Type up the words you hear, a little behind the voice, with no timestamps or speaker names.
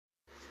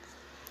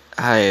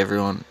Hi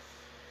everyone.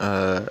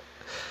 Uh,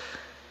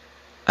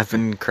 I've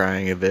been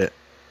crying a bit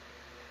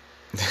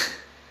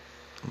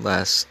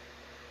last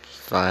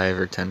 5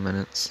 or 10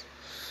 minutes.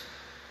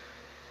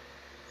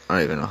 I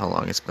don't even know how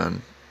long it's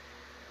been.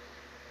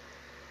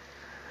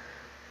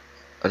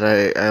 But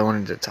I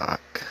wanted to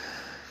talk.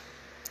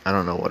 I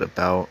don't know what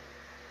about.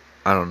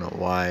 I don't know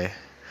why.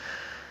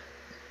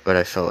 But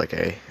I felt like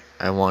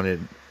I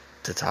wanted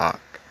to talk.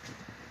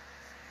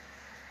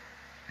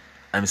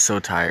 I'm so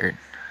tired.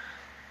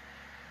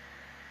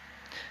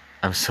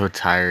 I'm so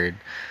tired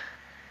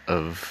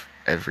of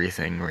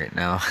everything right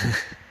now.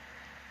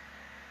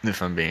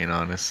 If I'm being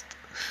honest.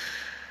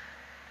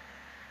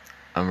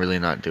 I'm really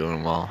not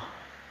doing well.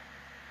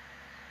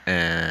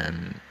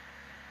 And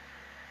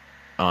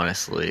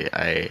honestly,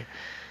 I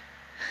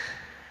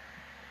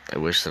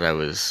wish that I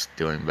was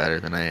doing better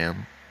than I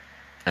am.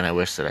 And I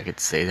wish that I could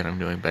say that I'm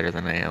doing better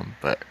than I am,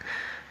 but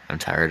I'm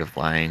tired of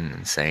lying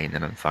and saying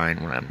that I'm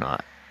fine when I'm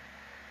not.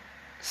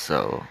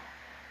 So,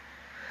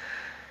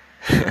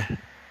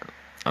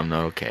 I'm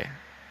not okay.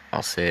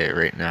 I'll say it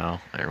right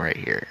now and right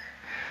here.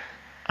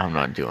 I'm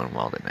not doing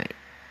well tonight,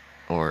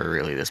 or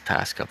really this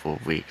past couple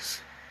of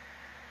weeks.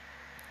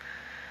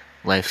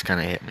 Life's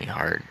kind of hit me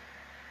hard,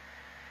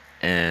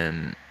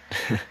 and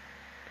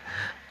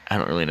I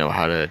don't really know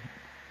how to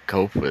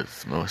cope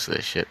with most of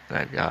the shit that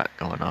I've got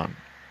going on.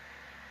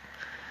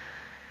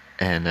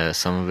 And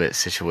some of it's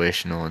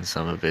situational, and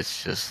some of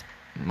it's just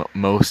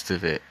most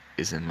of it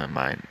is in my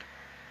mind.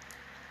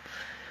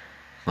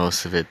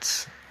 Most of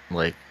it's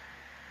like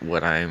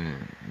what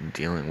I'm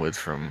dealing with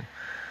from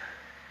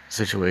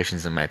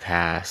situations in my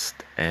past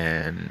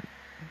and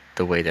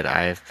the way that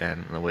I've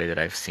been, the way that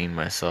I've seen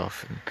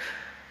myself, and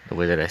the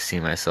way that I see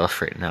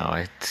myself right now.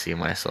 I see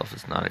myself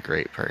as not a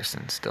great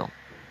person still.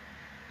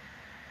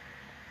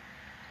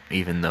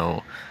 Even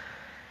though,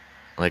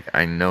 like,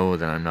 I know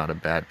that I'm not a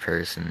bad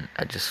person,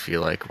 I just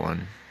feel like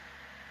one.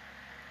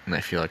 And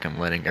I feel like I'm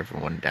letting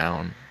everyone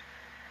down.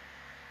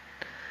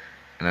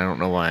 And I don't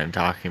know why I'm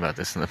talking about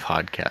this in the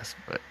podcast,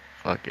 but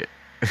fuck it.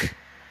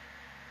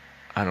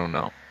 I don't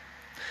know.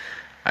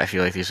 I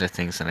feel like these are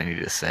things that I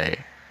need to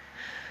say.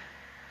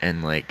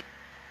 And, like,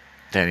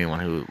 to anyone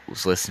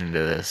who's listening to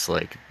this,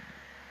 like,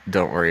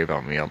 don't worry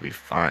about me, I'll be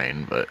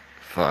fine, but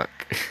fuck.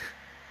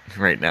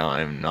 Right now,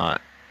 I'm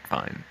not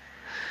fine.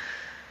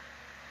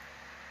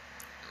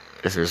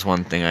 If there's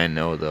one thing I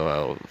know,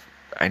 though,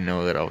 I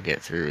know that I'll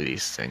get through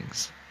these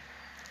things.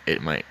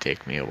 It might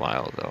take me a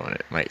while, though, and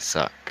it might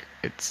suck.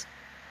 It's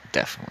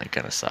definitely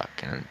gonna suck,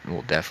 and it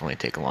will definitely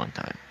take a long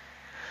time.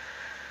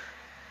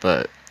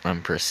 But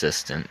I'm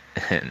persistent,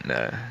 and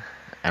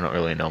I don't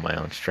really know my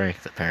own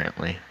strength,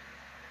 apparently.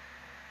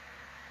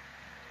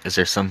 Is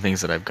there some things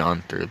that I've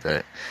gone through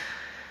that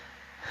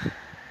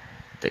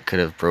could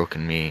have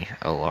broken me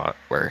a lot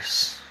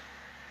worse,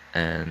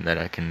 and that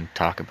I can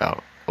talk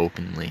about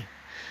openly.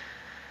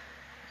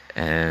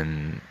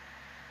 And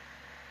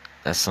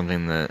that's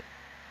something that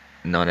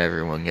not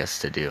everyone gets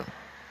to do.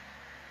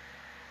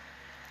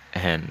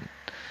 And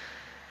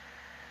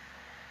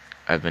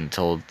I've been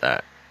told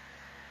that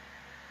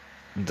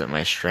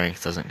my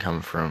strength doesn't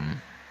come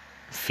from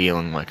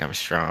feeling like I'm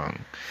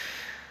strong.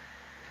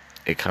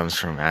 It comes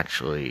from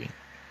actually,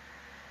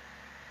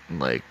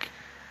 like,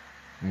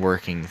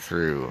 working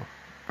through,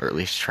 or at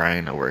least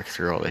trying to work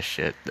through all this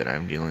shit that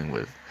I'm dealing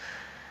with,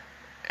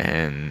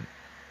 and,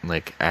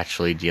 like,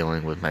 actually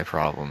dealing with my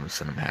problems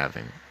that I'm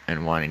having,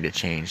 and wanting to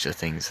change the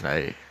things that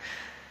I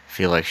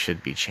feel like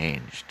should be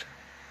changed,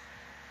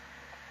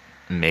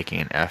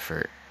 making an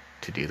effort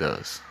to do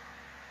those,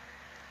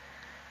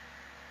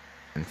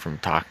 and from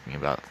talking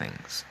about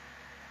things.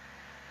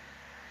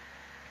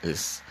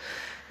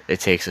 It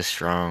takes a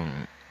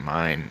strong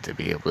mind to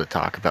be able to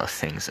talk about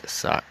things that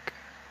suck.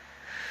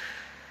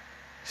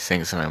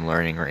 Things that I'm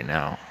learning right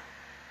now.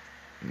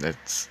 And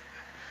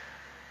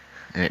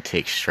it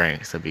takes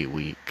strength to be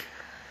weak.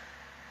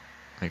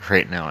 Like,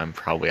 right now, I'm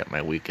probably at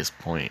my weakest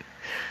point.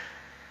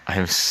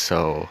 I'm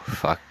so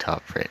fucked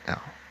up right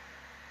now.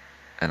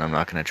 And I'm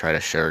not gonna try to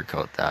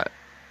sugarcoat that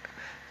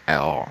at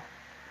all.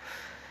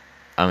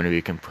 I'm gonna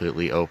be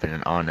completely open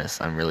and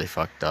honest. I'm really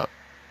fucked up.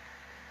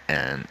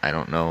 And I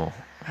don't know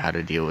how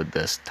to deal with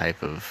this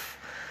type of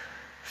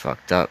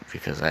fucked up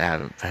because I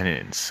haven't been in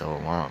it in so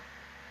long.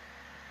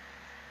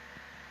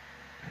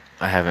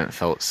 I haven't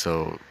felt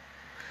so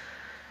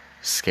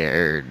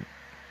scared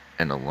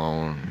and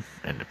alone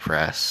and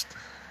depressed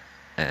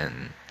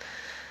and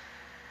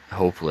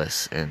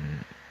hopeless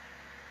in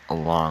a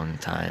long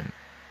time.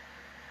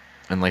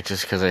 And, like,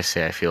 just because I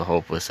say I feel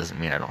hopeless doesn't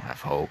mean I don't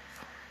have hope.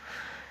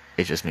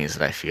 It just means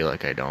that I feel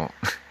like I don't.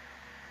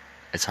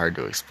 It's hard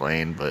to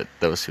explain, but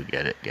those who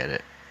get it, get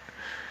it.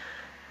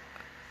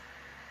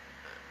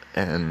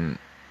 And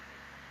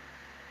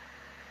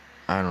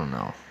I don't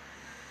know.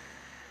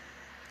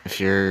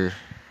 If you're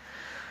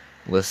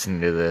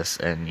listening to this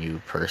and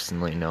you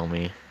personally know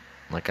me,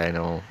 like, I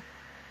know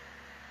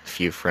a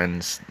few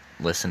friends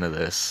listen to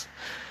this,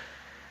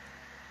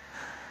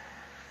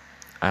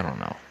 I don't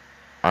know.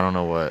 I don't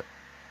know what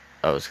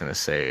I was gonna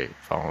say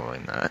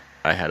following that,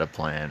 I had a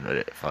plan, but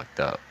it fucked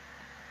up.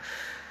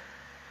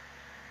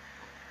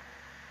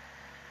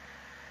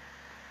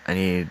 I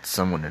need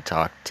someone to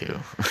talk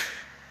to.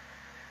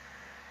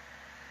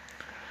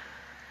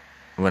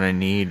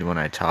 When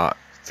I talk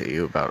to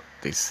you about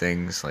these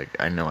things, like,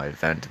 I know I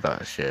vent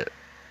about shit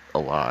a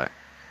lot.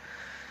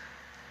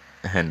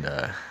 And,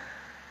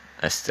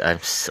 I'm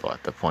still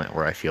at the point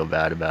where I feel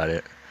bad about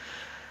it.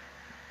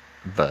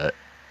 But,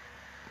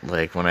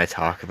 like, when I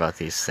talk about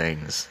these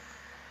things,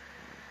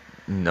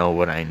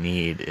 what I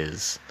need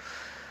is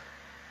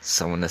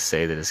someone to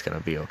say that it's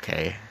gonna be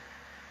okay.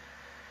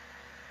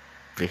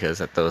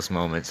 Because at those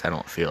moments, I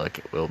don't feel like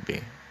it will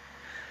be.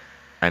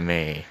 I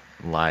may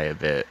lie a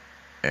bit,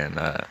 and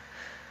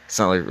it's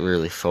not like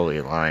really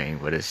fully lying,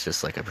 but it's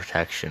just like a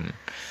protection,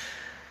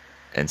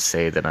 and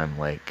say that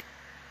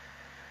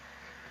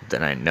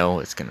that I know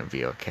it's gonna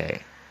be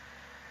okay.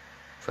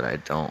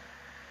 But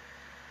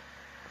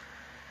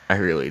I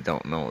really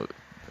don't know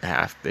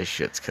half this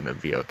shit's gonna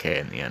be okay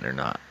in the end or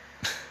not.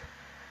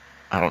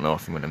 I don't know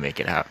if I'm gonna make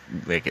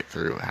it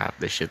through half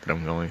the shit that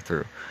I'm going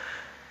through.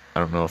 I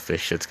don't know if this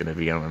shit's gonna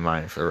be on my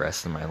mind for the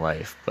rest of my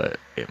life, but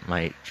it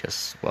might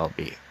just well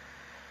be.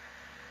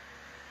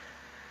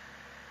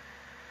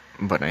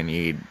 But I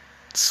need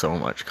so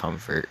much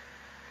comfort.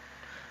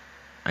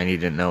 I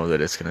need to know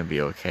that it's gonna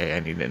be okay. I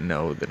need to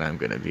know that I'm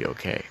gonna be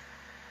okay.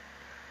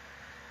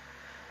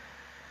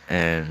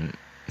 And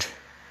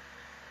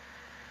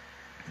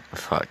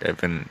fuck, I've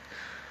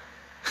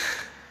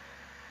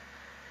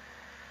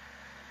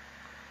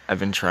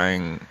been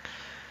trying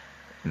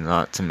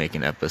not to make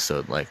an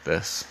episode like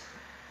this,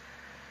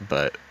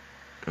 but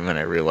when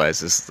I realize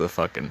this is the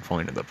fucking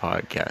point of the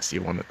podcast,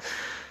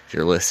 if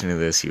you're listening to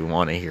this, you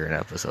want to hear an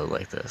episode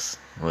like this.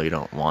 Well, you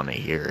don't want to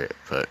hear it,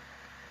 but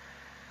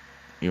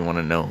you want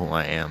to know who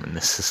I am, and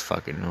this is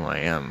fucking who I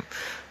am.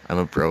 I'm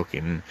a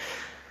broken,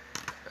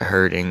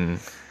 hurting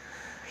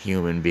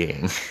human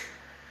being.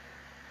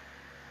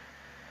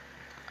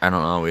 I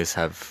don't always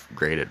have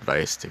great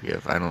advice to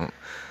give. I don't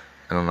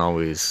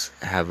always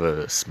have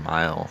a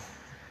smile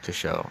to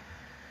show.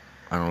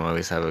 I don't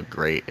always have a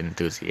great,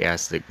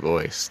 enthusiastic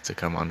voice to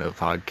come onto a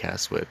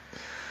podcast with.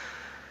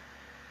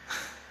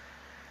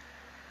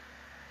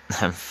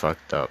 I'm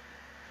fucked up,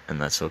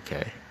 and that's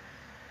okay.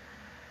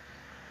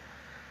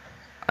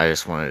 I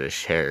just wanted to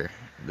share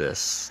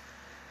this,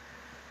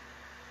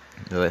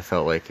 because I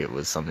felt like it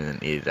was something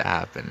that needed to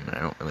happen. I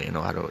don't really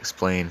know how to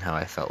explain how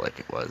I felt like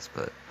it was,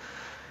 but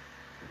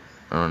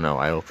I don't know.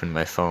 I opened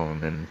my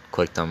phone and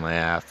clicked on my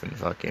app and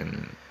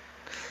fucking...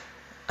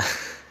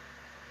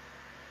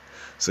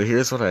 So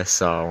here's what I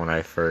saw when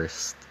I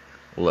first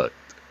looked.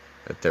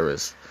 That there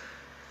was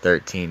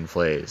 13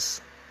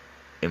 plays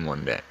in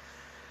one day.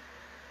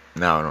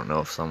 Now I don't know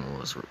if someone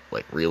was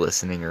like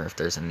re-listening or if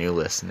there's a new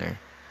listener.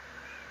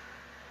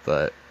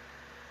 But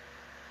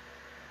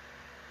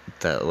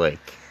that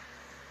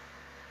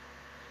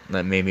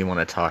made me want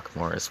to talk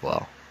more as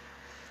well.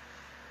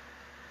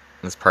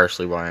 That's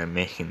partially why I'm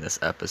making this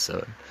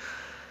episode.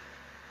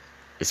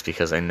 It's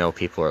because I know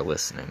people are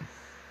listening.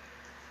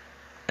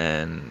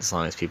 And as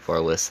long as people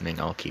are listening,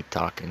 I'll keep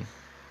talking.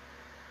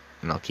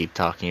 And I'll keep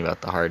talking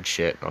about the hard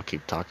shit, and I'll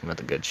keep talking about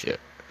the good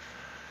shit.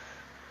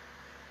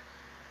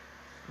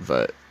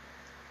 But,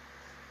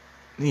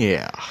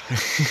 yeah.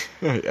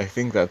 I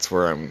think that's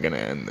where I'm gonna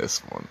end this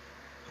one.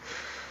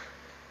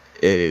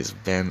 It has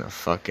been a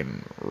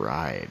fucking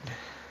ride.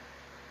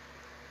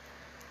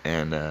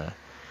 And,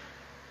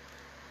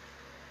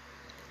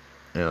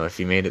 if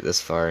you made it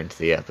this far into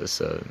the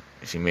episode,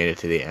 if you made it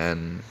to the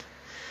end,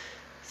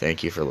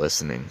 thank you for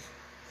listening.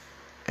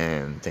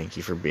 And thank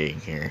you for being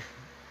here.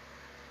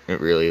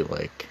 It really,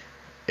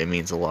 it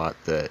means a lot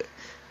that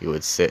you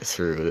would sit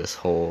through this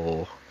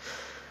whole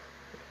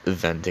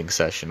venting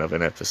session of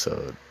an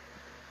episode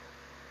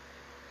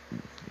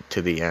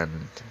to the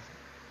end.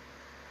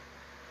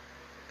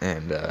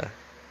 And,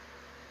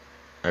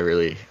 I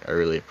really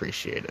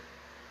appreciate it.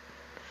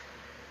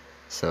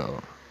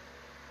 So,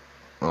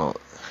 well,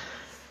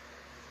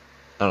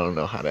 I don't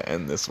know how to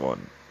end this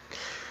one.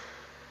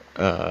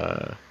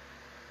 Bye.